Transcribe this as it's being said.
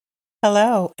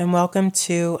Hello and welcome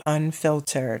to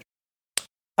Unfiltered.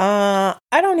 I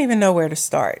don't even know where to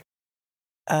start.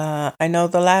 I know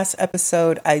the last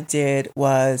episode I did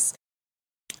was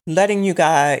giving you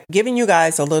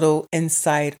guys a little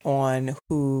insight on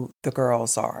who the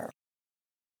girls are.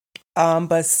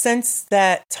 But since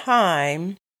that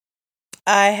time,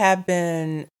 I have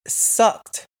been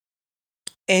sucked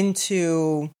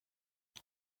into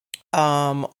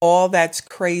all that's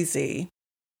crazy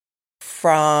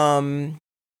from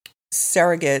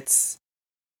surrogates'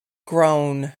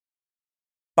 grown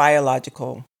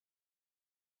biological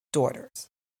daughters.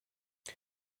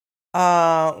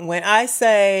 When I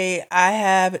say I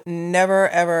have never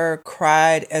ever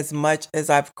cried as much as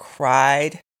I've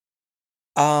cried,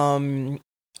 I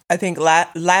think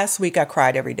last week I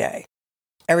cried every day.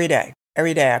 Every day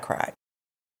I cried.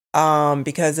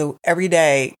 Because every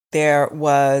day there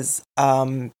was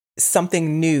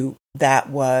something new that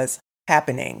was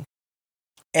happening.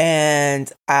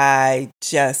 And I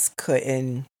just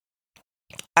couldn't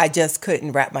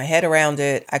wrap my head around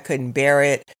it. I couldn't bear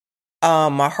it.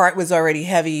 My heart was already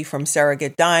heavy from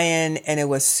surrogate dying, and it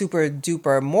was super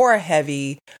duper more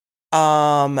heavy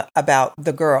about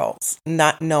the girls,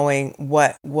 not knowing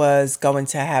what was going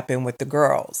to happen with the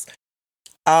girls.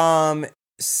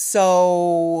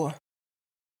 So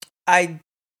I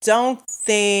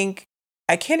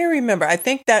can't even remember. I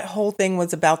think that whole thing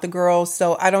was about the girls.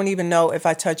 So I don't even know if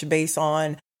I touch base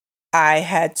on, I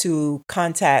had to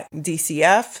contact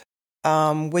DCF,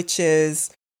 which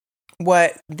is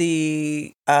what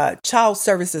the Child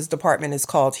Services Department is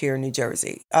called here in New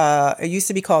Jersey. It used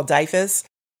to be called DIFAS,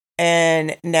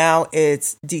 and now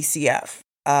it's DCF.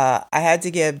 I had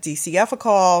to give DCF a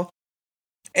call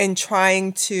and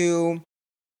trying to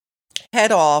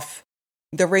head off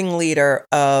the ringleader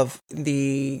of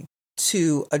the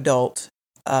two adult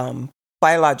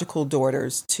biological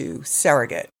daughters to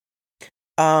surrogate.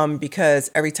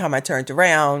 Because every time I turned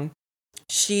around,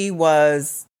 she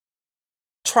was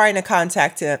trying to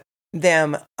contact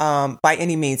them by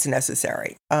any means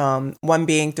necessary. One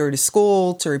being through the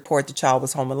school to report the child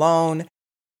was home alone.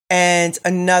 And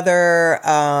another,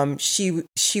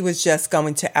 she was just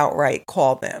going to outright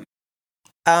call them.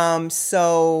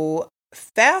 So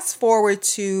fast forward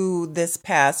to this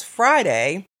past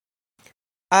Friday,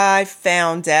 I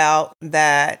found out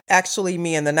that actually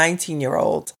me and the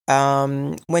 19-year-old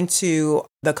went to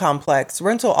the complex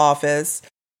rental office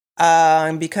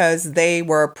because they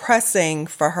were pressing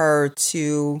for her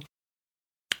to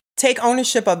take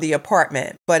ownership of the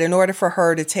apartment. But in order for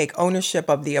her to take ownership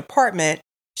of the apartment,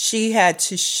 she had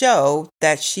to show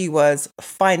that she was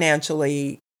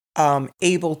financially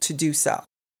able to do so.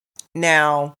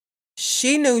 Now,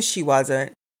 she knew she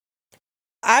wasn't.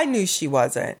 I knew she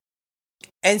wasn't.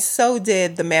 And so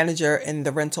did the manager in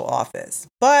the rental office.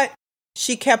 But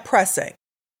she kept pressing.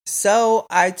 So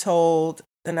I told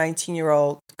the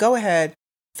 19-year-old, go ahead,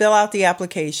 fill out the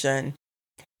application,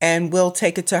 and we'll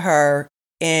take it to her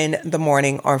in the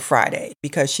morning on Friday,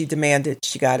 because she demanded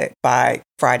she got it by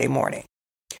Friday morning.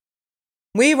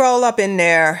 We roll up in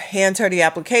there, hand her the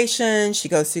application. She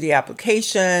goes through the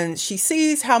application. She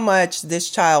sees how much this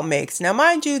child makes. Now,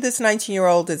 mind you, this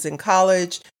 19-year-old is in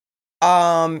college.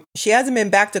 She hasn't been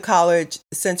back to college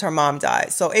since her mom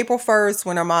died. So April 1st,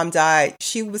 when her mom died,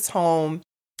 she was home,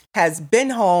 has been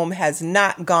home, has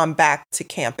not gone back to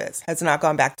campus, has not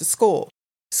gone back to school.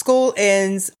 School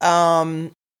ends, I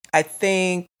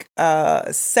think,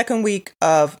 second week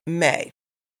of May.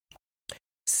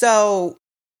 So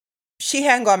she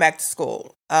hadn't gone back to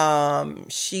school.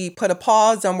 She put a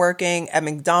pause on working at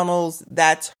McDonald's.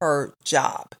 That's her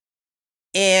job.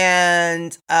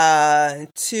 And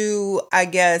to, I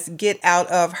guess, get out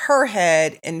of her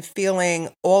head and feeling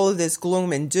all of this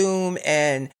gloom and doom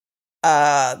and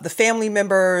the family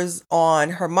members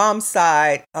on her mom's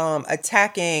side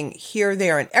attacking here,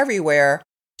 there, and everywhere,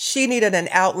 she needed an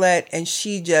outlet, and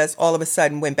she just all of a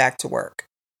sudden went back to work.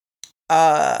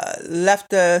 Left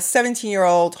the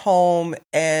 17-year-old home,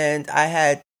 and I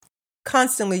had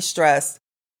constantly stressed,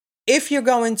 if you're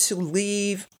going to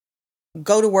leave,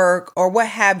 go to work, or what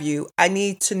have you, I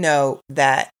need to know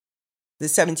that the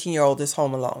 17-year-old is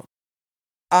home alone.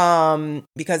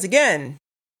 Because again,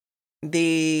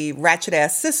 the ratchet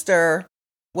ass sister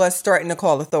was starting to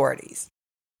call authorities.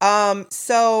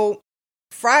 So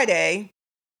Friday,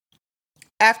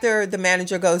 after the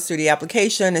manager goes through the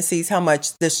application and sees how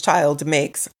much this child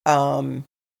makes, for,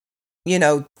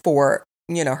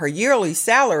 her yearly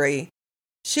salary,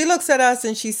 she looks at us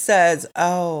and she says,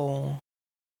 oh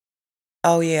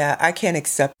yeah, I can't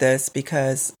accept this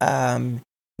because,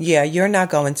 you're not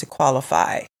going to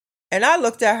qualify. And I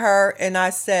looked at her and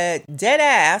I said, dead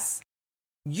ass,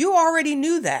 You already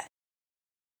knew that.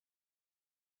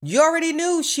 You already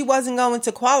knew she wasn't going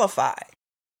to qualify.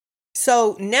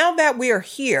 So now that we're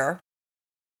here,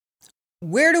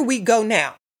 where do we go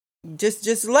now?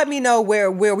 Just let me know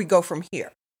where we go from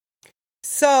here.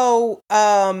 So,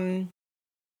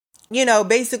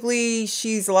 basically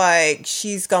she's like,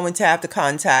 she's going to have to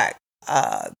contact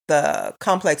the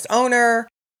complex owner,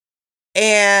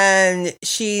 and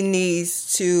she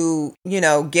needs to,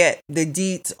 get the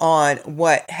deets on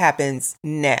what happens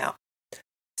now.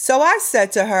 So I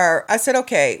said to her,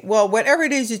 okay, well, whatever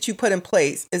it is that you put in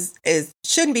place is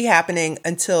shouldn't be happening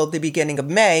until the beginning of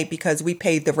May because we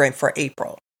paid the rent for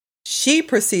April. She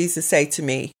proceeds to say to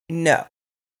me, no.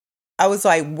 I was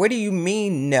like, what do you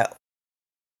mean no?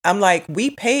 I'm like, we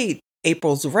paid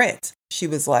April's rent. She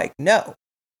was like, no,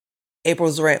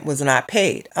 April's rent was not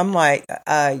paid. I'm like,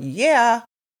 yeah,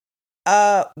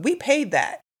 we paid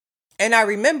that. And I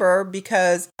remember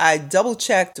because I double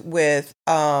checked with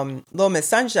Little Miss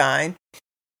Sunshine.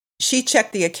 She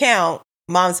checked the account,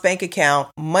 Mom's bank account.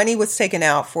 Money was taken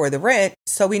out for the rent,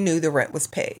 so we knew the rent was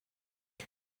paid.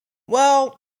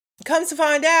 Well, comes to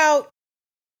find out,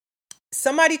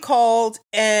 somebody called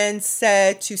and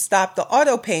said to stop the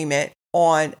auto payment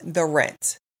on the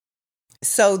rent.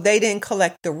 So they didn't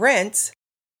collect the rent,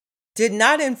 did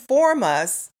not inform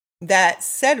us that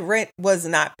said rent was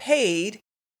not paid,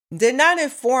 did not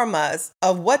inform us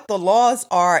of what the laws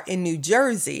are in New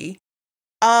Jersey,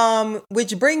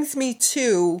 which brings me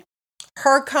to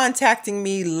her contacting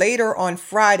me later on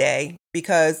Friday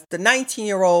because the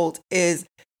 19-year-old is,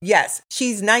 yes,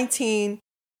 she's 19,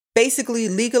 basically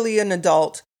legally an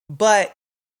adult, but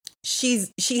she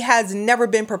has never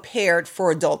been prepared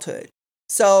for adulthood.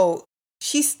 So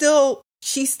she's still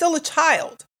a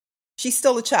child. She's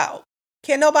still a child.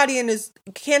 Can nobody in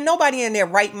their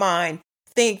right mind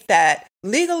think that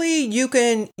legally you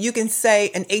can say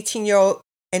an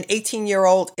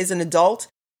 18-year-old is an adult?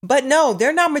 But no,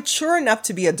 they're not mature enough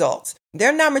to be adults.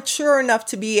 They're not mature enough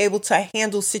to be able to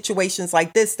handle situations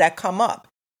like this that come up.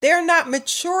 They're not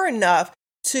mature enough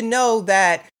to know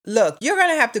that, look, you're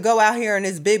going to have to go out here in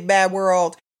this big bad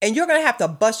world and you're going to have to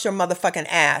bust your motherfucking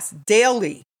ass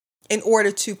daily in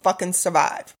order to fucking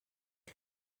survive.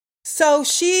 So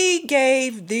she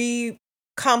gave the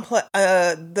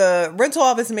rental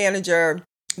office manager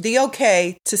the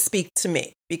okay to speak to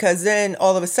me, because then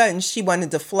all of a sudden she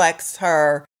wanted to flex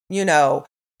her,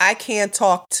 I can't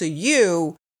talk to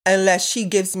you unless she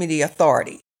gives me the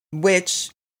authority, which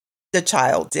the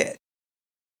child did.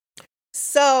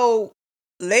 So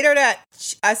later that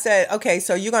I said, okay,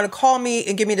 so you're going to call me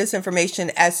and give me this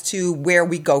information as to where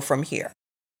we go from here.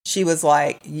 She was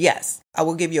like, yes, I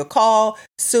will give you a call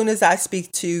soon as I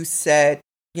speak to said,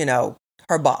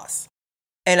 her boss.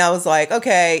 And I was like,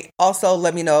 okay, also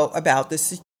let me know about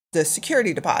the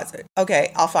security deposit.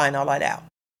 Okay, I'll find all that out.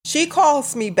 She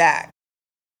calls me back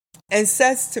and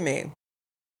says to me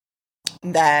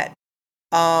that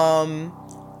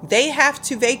they have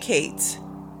to vacate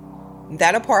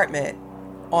that apartment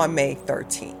on May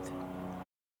 13th.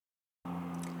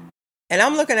 And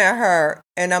I'm looking at her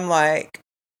and I'm like,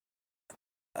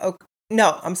 oh,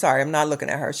 no, I'm sorry. I'm not looking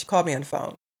at her. She called me on the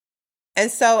phone. And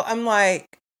so I'm like,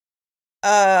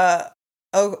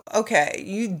 okay,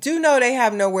 you do know they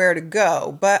have nowhere to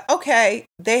go, but okay,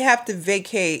 they have to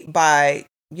vacate by,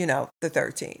 the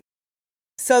 13th.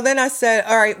 So then I said,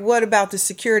 all right, what about the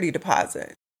security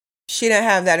deposit? She didn't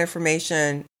have that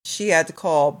information. She had to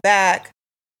call back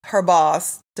her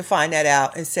boss to find that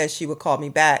out and said she would call me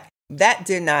back. That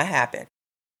did not happen.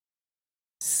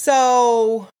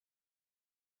 So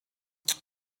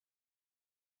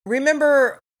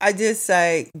remember, I did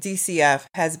say DCF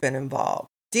has been involved.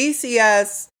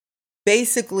 DCS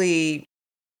basically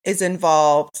is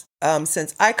involved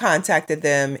since I contacted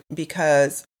them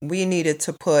because we needed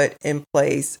to put in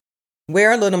place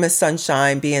where Little Miss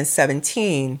Sunshine, being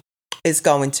 17, is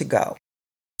going to go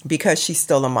because she's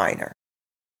still a minor.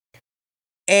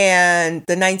 And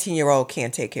the 19-year-old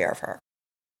can't take care of her.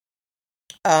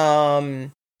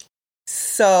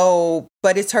 So,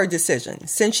 but it's her decision.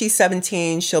 Since she's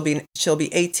 17, she'll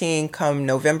be 18 come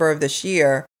November of this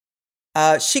year.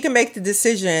 She can make the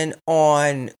decision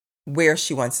on where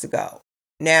she wants to go.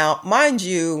 Now, mind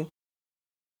you,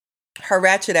 her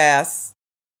ratchet ass,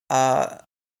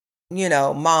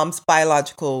 mom's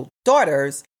biological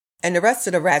daughters and the rest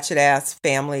of the ratchet ass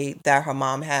family that her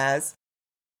mom has,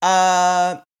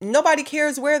 nobody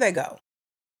cares where they go.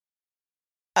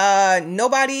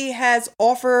 Nobody has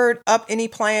offered up any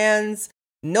plans.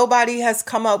 Nobody has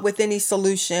come up with any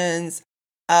solutions.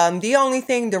 The only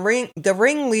thing the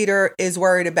ringleader is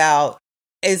worried about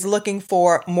is looking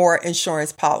for more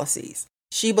insurance policies.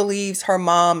 she believes her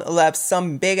mom left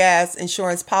some big ass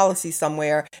insurance policy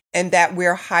somewhere and that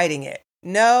we're hiding it.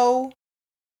 No,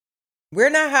 we're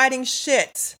not hiding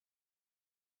shit.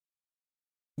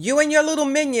 You and your little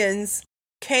minions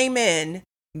came in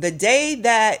the day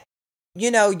that,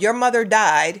 your mother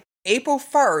died, April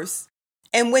 1st,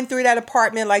 and went through that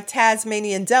apartment like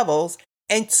Tasmanian devils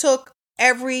and took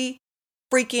every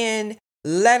freaking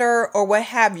letter or what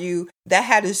have you that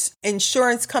had an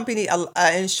insurance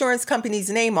company's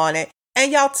name on it,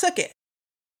 and y'all took it.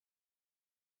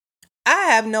 I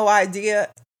have no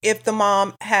idea if the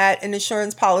mom had an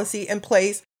insurance policy in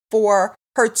place for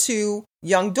her two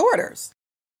young daughters.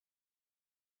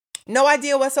 No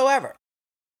idea whatsoever.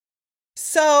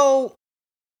 So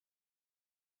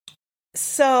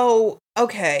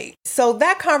okay. So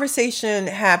that conversation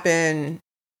happened,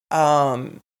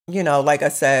 like I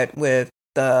said, with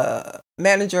the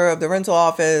manager of the rental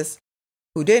office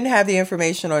who didn't have the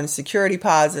information on the security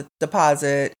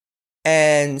deposit.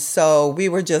 And so we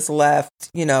were just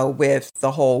left, with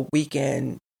the whole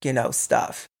weekend,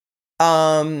 stuff.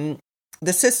 The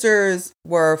sisters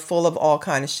were full of all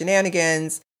kind of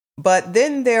shenanigans. But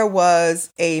then there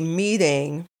was a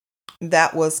meeting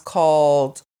that was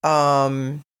called,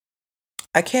 I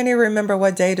can't even remember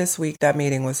what day this week that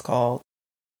meeting was called.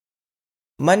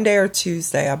 Monday or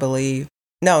Tuesday, I believe.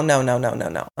 No.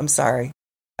 I'm sorry.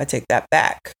 I take that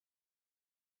back.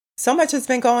 So much has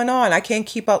been going on. I can't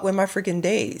keep up with my freaking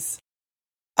days.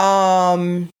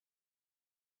 Was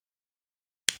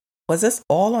this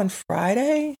all on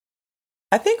Friday?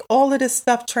 I think all of this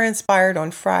stuff transpired on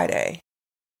Friday.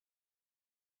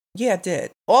 Yeah, it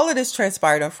did. All of this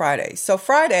transpired on Friday. So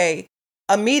Friday,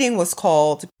 a meeting was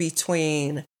called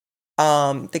between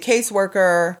the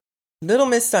caseworker, Little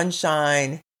Miss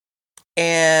Sunshine,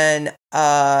 and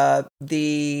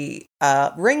the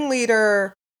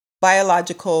ringleader,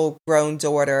 biological grown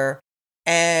daughter,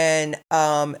 and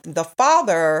the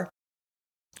father,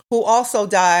 who also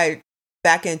died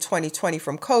back in 2020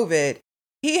 from COVID.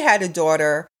 He had a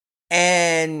daughter,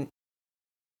 and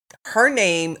her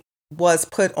name was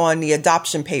put on the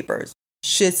adoption papers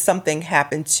should something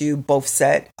happen to both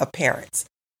set of parents.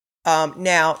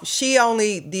 Now,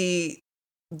 the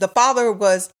father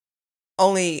was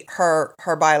only her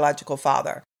biological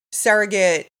father.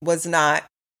 Surrogate was not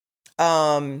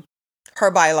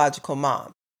her biological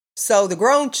mom. So the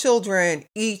grown children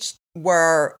each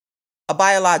were a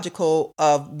biological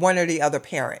of one or the other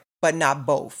parent, but not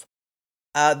both.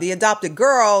 The adopted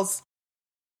girls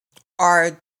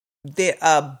are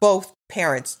both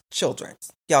parents' children.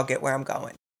 Y'all get where I'm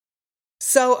going.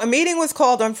 So a meeting was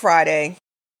called on Friday.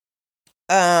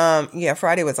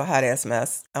 Friday was a hot ass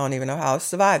mess. I don't even know how I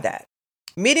survived that.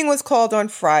 Meeting was called on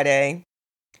Friday,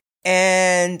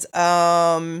 and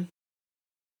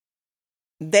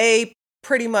they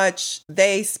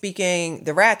speaking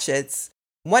the Ratchets,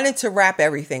 wanted to wrap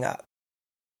everything up.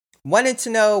 Wanted to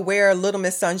know where Little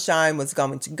Miss Sunshine was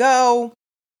going to go.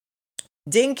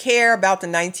 Didn't care about the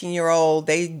 19-year-old.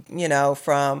 They,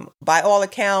 by all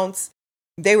accounts,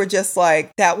 they were just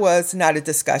like, that was not a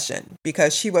discussion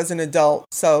because she was an adult.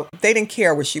 So they didn't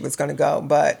care where she was going to go.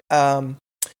 But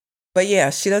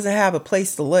yeah, she doesn't have a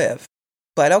place to live.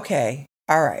 But okay.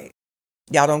 All right.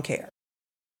 Y'all don't care.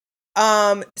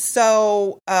 I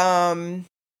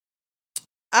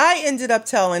ended up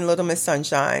telling Little Miss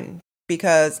Sunshine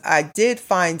because I did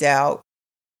find out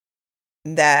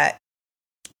that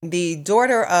the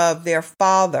daughter of their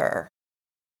father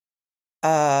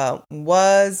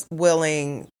was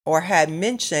willing or had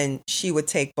mentioned she would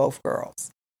take both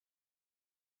girls.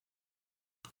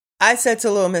 I said to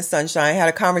Little Miss Sunshine, I had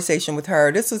a conversation with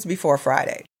her, this was before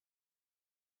Friday,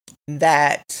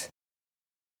 that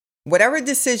whatever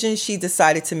decision she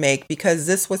decided to make, because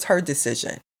this was her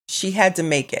decision, she had to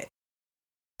make it.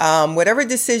 Whatever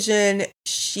decision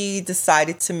she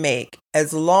decided to make,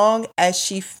 as long as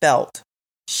she felt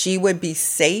she would be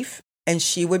safe and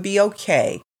she would be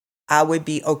okay, I would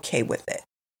be okay with it.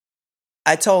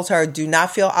 I told her, do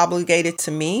not feel obligated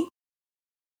to me.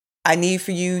 I need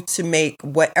for you to make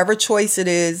whatever choice it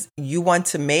is you want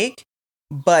to make,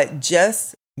 but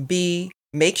just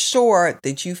make sure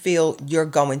that you feel you're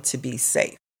going to be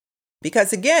safe.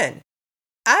 Because again,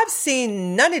 I've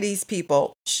seen none of these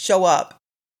people show up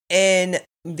in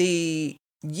the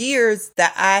years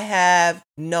that I have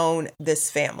known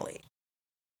this family.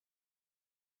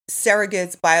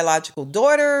 Surrogate's biological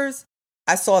daughters.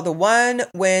 I saw the one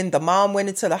when the mom went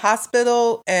into the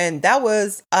hospital, and that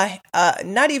was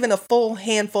not even a full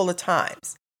handful of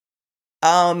times.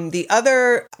 The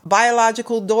other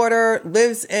biological daughter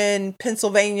lives in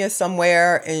Pennsylvania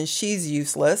somewhere, and she's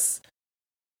useless.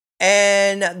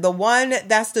 And the one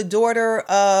that's the daughter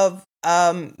of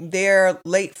their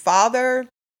late father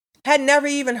had never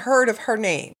even heard of her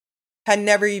name, had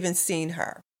never even seen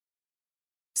her.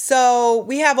 So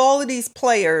we have all of these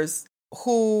players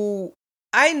who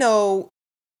I know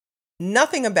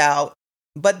nothing about,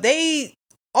 but they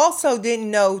also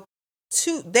didn't know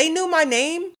they knew my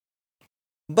name,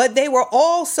 but they were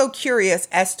all so curious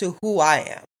as to who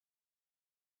I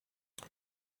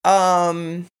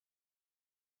am.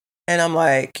 And I'm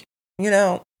like,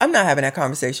 I'm not having that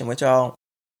conversation with y'all.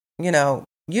 You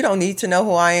don't need to know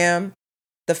who I am.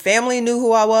 The family knew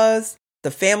who I was.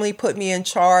 The family put me in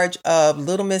charge of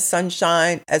Little Miss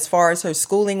Sunshine as far as her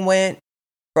schooling went,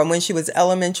 from when she was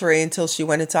elementary until she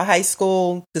went into high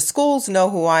school. The schools know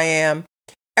who I am.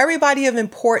 Everybody of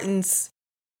importance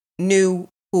knew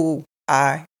who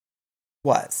I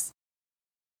was.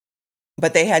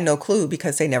 But they had no clue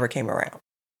because they never came around.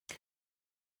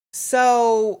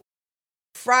 So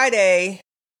Friday,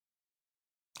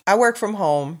 I work from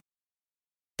home.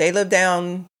 They live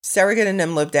Surrogate and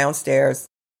them live downstairs.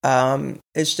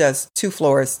 It's just 2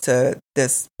 floors to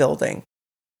this building.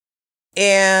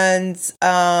 And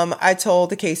I told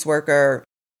the caseworker,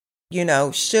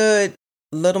 should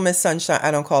Little Miss Sunshine,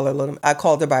 I don't call her Little, I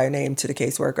called her by her name to the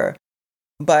caseworker.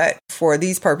 But for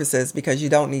these purposes, because you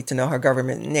don't need to know her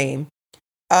government name,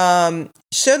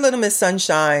 should Little Miss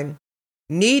Sunshine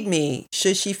need me,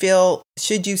 should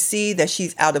you see that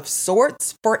she's out of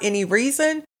sorts for any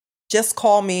reason, just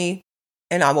call me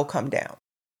and I will come down.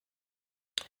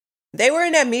 They were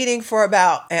in that meeting for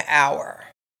about an hour.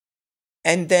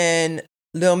 And then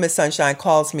Little Miss Sunshine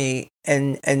calls me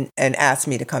and asks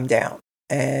me to come down.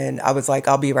 And I was like,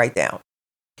 I'll be right down.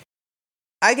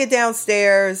 I get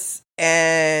downstairs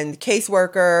and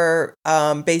caseworker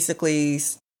basically,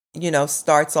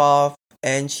 starts off,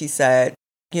 and she said,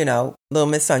 Little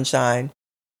Miss Sunshine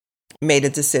made a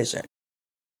decision.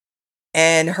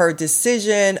 And her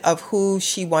decision of who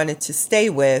she wanted to stay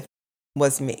with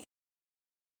was me.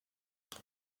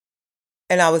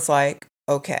 And I was like,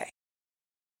 okay.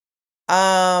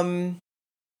 To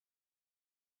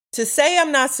say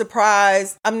I'm not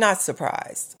surprised,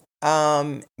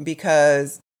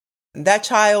 because that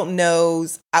child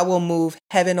knows I will move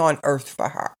heaven on earth for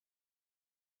her.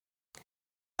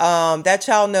 That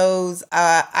child knows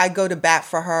I go to bat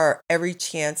for her every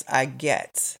chance I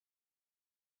get.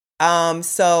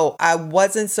 So I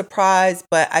wasn't surprised,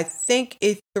 but I think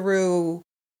it threw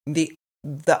the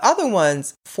other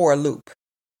ones for a loop.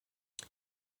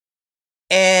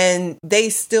 And they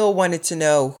still wanted to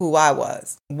know who I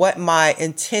was, what my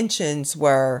intentions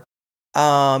were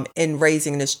in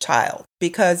raising this child.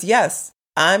 Because yes,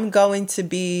 I'm going to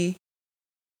be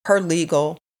her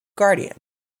legal guardian.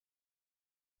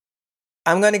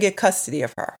 I'm going to get custody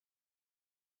of her.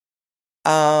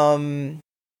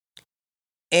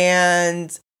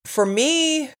 And for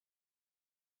me,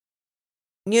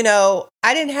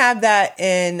 I didn't have that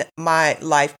in my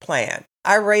life plan.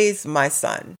 I raised my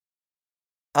son.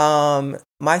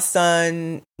 My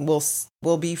son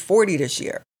will be 40 this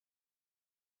year.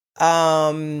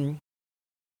 My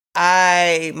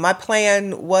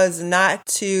plan was not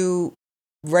to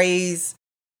raise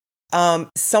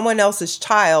someone else's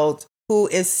child who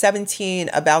is 17,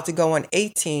 about to go on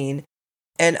 18,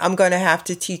 and I'm going to have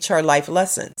to teach her life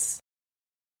lessons.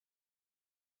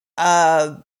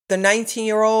 The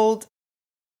 19-year-old,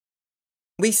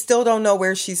 we still don't know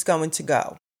where she's going to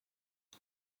go.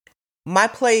 My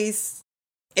place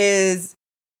is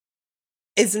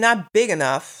not big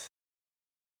enough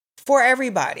for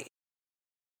everybody.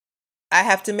 I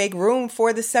have to make room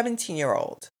for the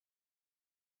 17-year-old.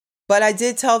 But I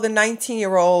did tell the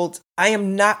 19-year-old, I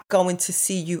am not going to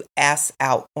see you ass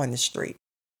out on the street.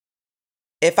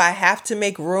 If I have to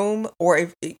make room, or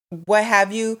if what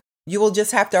have you, you will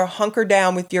just have to hunker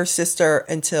down with your sister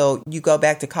until you go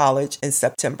back to college in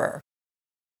September.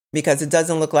 Because it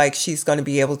doesn't look like she's going to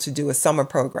be able to do a summer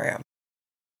program.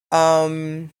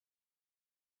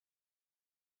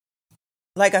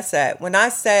 Like I said, when I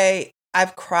say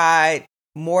I've cried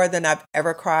more than I've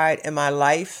ever cried in my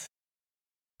life,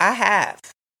 I have.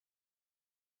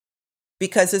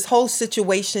 Because this whole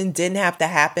situation didn't have to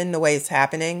happen the way it's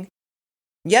happening.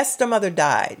 Yes, the mother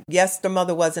died. Yes, the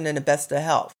mother wasn't in the best of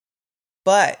health.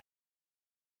 But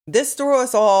this threw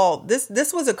us all, this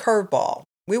was a curveball.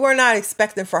 We were not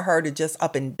expecting for her to just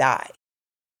up and die.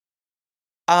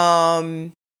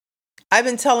 I've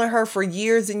been telling her for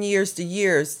years and years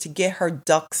to get her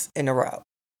ducks in a row.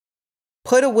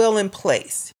 Put a will in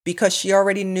place, because she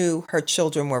already knew her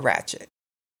children were ratchet.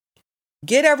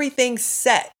 Get everything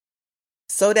set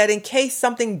so that in case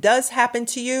something does happen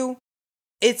to you,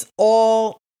 it's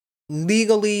all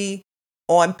legally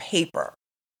on paper.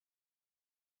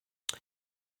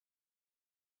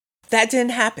 That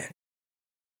didn't happen.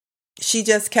 She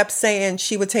just kept saying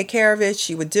she would take care of it,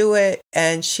 she would do it,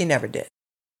 and she never did.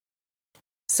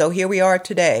 So here we are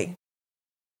today,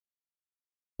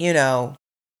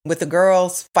 with the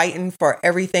girls fighting for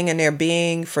everything in their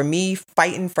being, for me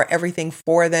fighting for everything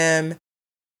for them.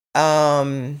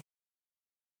 As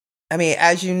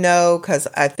you know, because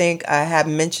I think I have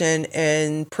mentioned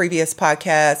in previous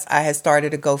podcasts, I had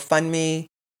started a GoFundMe.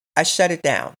 I shut it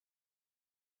down.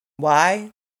 Why?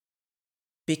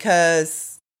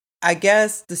 Because I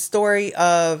guess the story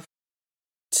of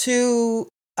two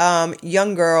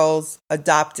young girls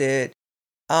adopted,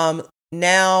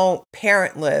 now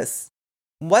parentless,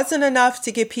 wasn't enough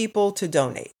to get people to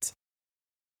donate.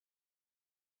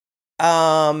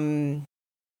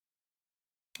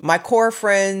 My core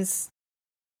friends,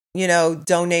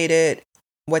 donated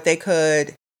what they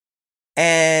could.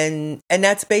 And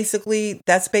that's basically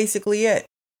it.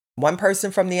 One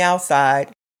person from the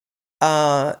outside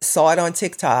saw it on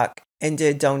TikTok and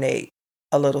did donate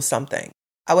a little something.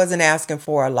 I wasn't asking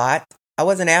for a lot. I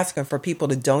wasn't asking for people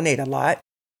to donate a lot.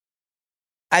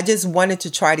 I just wanted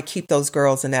to try to keep those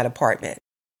girls in that apartment.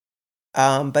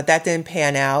 But that didn't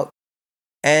pan out.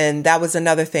 And that was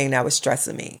another thing that was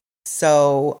stressing me.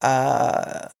 So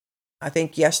I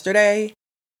think yesterday,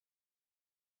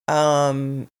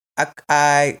 I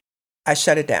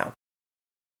shut it down.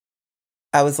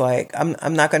 I was like,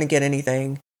 I'm not going to get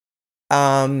anything.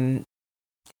 I'll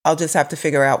just have to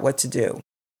figure out what to do.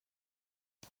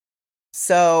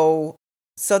 So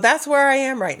that's where I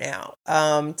am right now.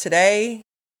 Today,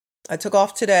 I took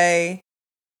off today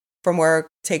from work,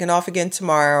 taking off again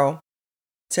tomorrow.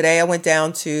 Today, I went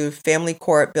down to family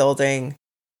court building.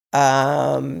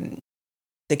 The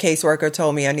caseworker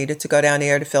told me I needed to go down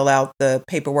there to fill out the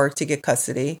paperwork to get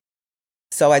custody.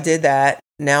 So I did that.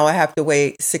 Now I have to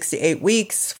wait 6 to 8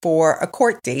 weeks for a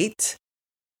court date.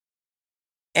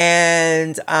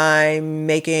 And I'm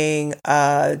trying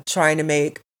to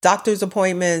make doctor's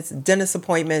appointments, dentist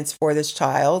appointments for this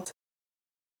child.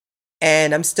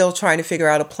 And I'm still trying to figure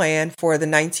out a plan for the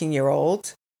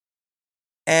 19-year-old.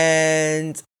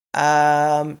 And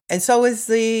so is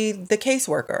the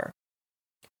caseworker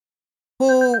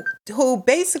who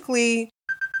basically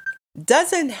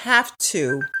doesn't have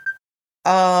to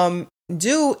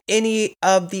do any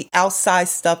of the outside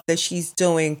stuff that she's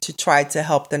doing to try to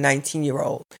help the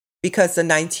 19-year-old, because the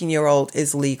 19-year-old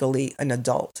is legally an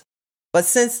adult. But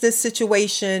since this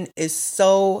situation is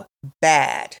so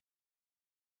bad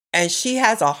and she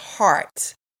has a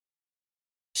heart,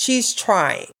 she's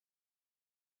trying.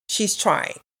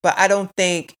 But I don't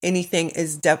think anything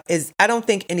is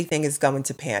going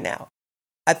to pan out.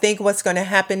 I think what's going to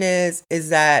happen is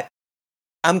that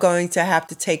I'm going to have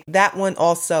to take that one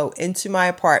also into my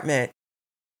apartment,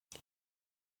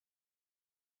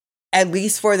 at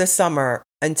least for the summer,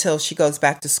 until she goes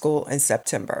back to school in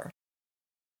September.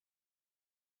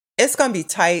 It's going to be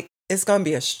tight. It's going to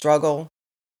be a struggle.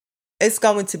 It's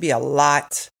going to be a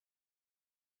lot.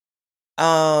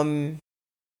 Am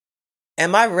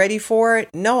I ready for it?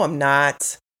 No, I'm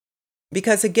not.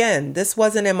 Because again, this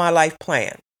wasn't in my life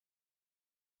plan.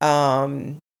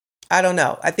 I don't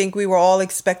know. I think we were all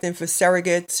expecting for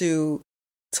Surrogate to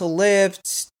live.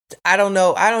 I don't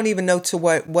know. I don't even know to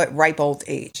what ripe old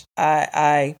age.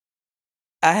 I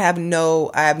have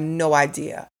no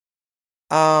idea.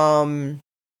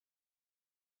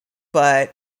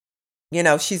 But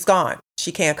she's gone.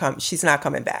 She can't come. She's not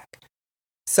coming back.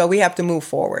 So we have to move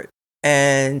forward.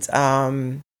 And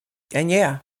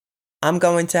yeah, I'm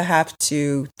going to have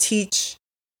to teach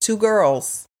two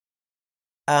girls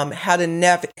how to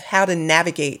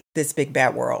navigate this big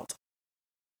bad world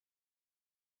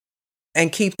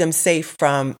and keep them safe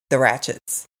from the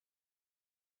ratchets,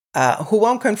 who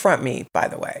won't confront me, by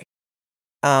the way.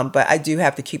 But I do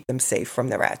have to keep them safe from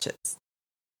the ratchets.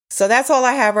 So that's all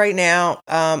I have right now.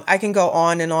 I can go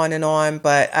on and on and on,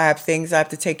 but I have things I have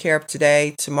to take care of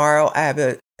today. Tomorrow, I have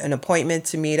an appointment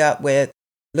to meet up with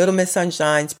Little Miss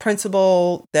Sunshine's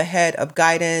principal, the head of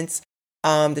guidance,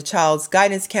 the child's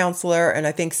guidance counselor, and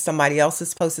I think somebody else is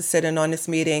supposed to sit in on this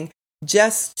meeting,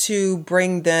 just to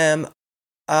bring them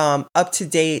up to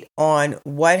date on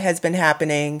what has been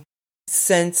happening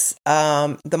since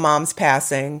the mom's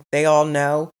passing. They all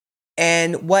know.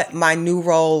 And what my new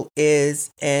role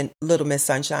is in Little Miss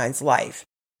Sunshine's life,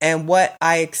 and what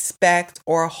I expect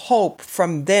or hope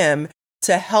from them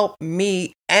to help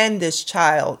me and this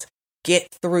child get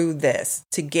through this,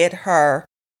 to get her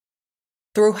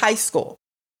through high school.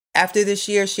 After this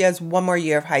year, she has one more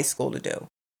year of high school to do.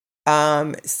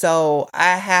 So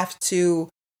I have to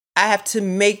I have to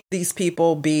make these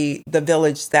people be the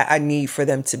village that I need for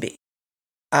them to be.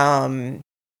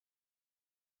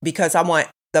 Because I want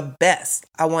the best.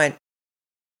 I want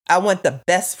the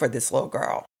best for this little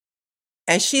girl.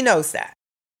 And she knows that.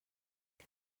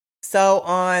 So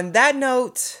on that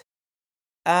note,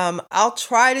 I'll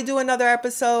try to do another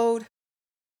episode.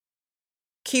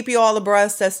 Keep you all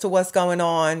abreast as to what's going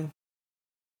on.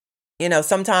 You know,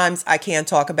 sometimes I can't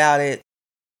talk about it.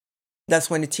 That's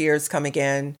when the tears come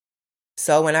again.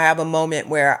 So when I have a moment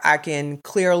where I can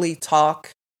clearly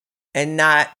talk and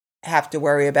not have to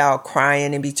worry about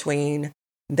crying in between,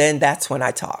 then that's when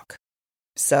I talk.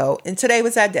 So, and today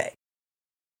was that day.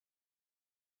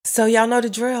 So y'all know the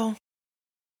drill.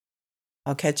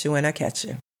 I'll catch you when I catch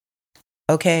you.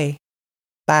 Okay.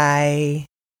 Bye.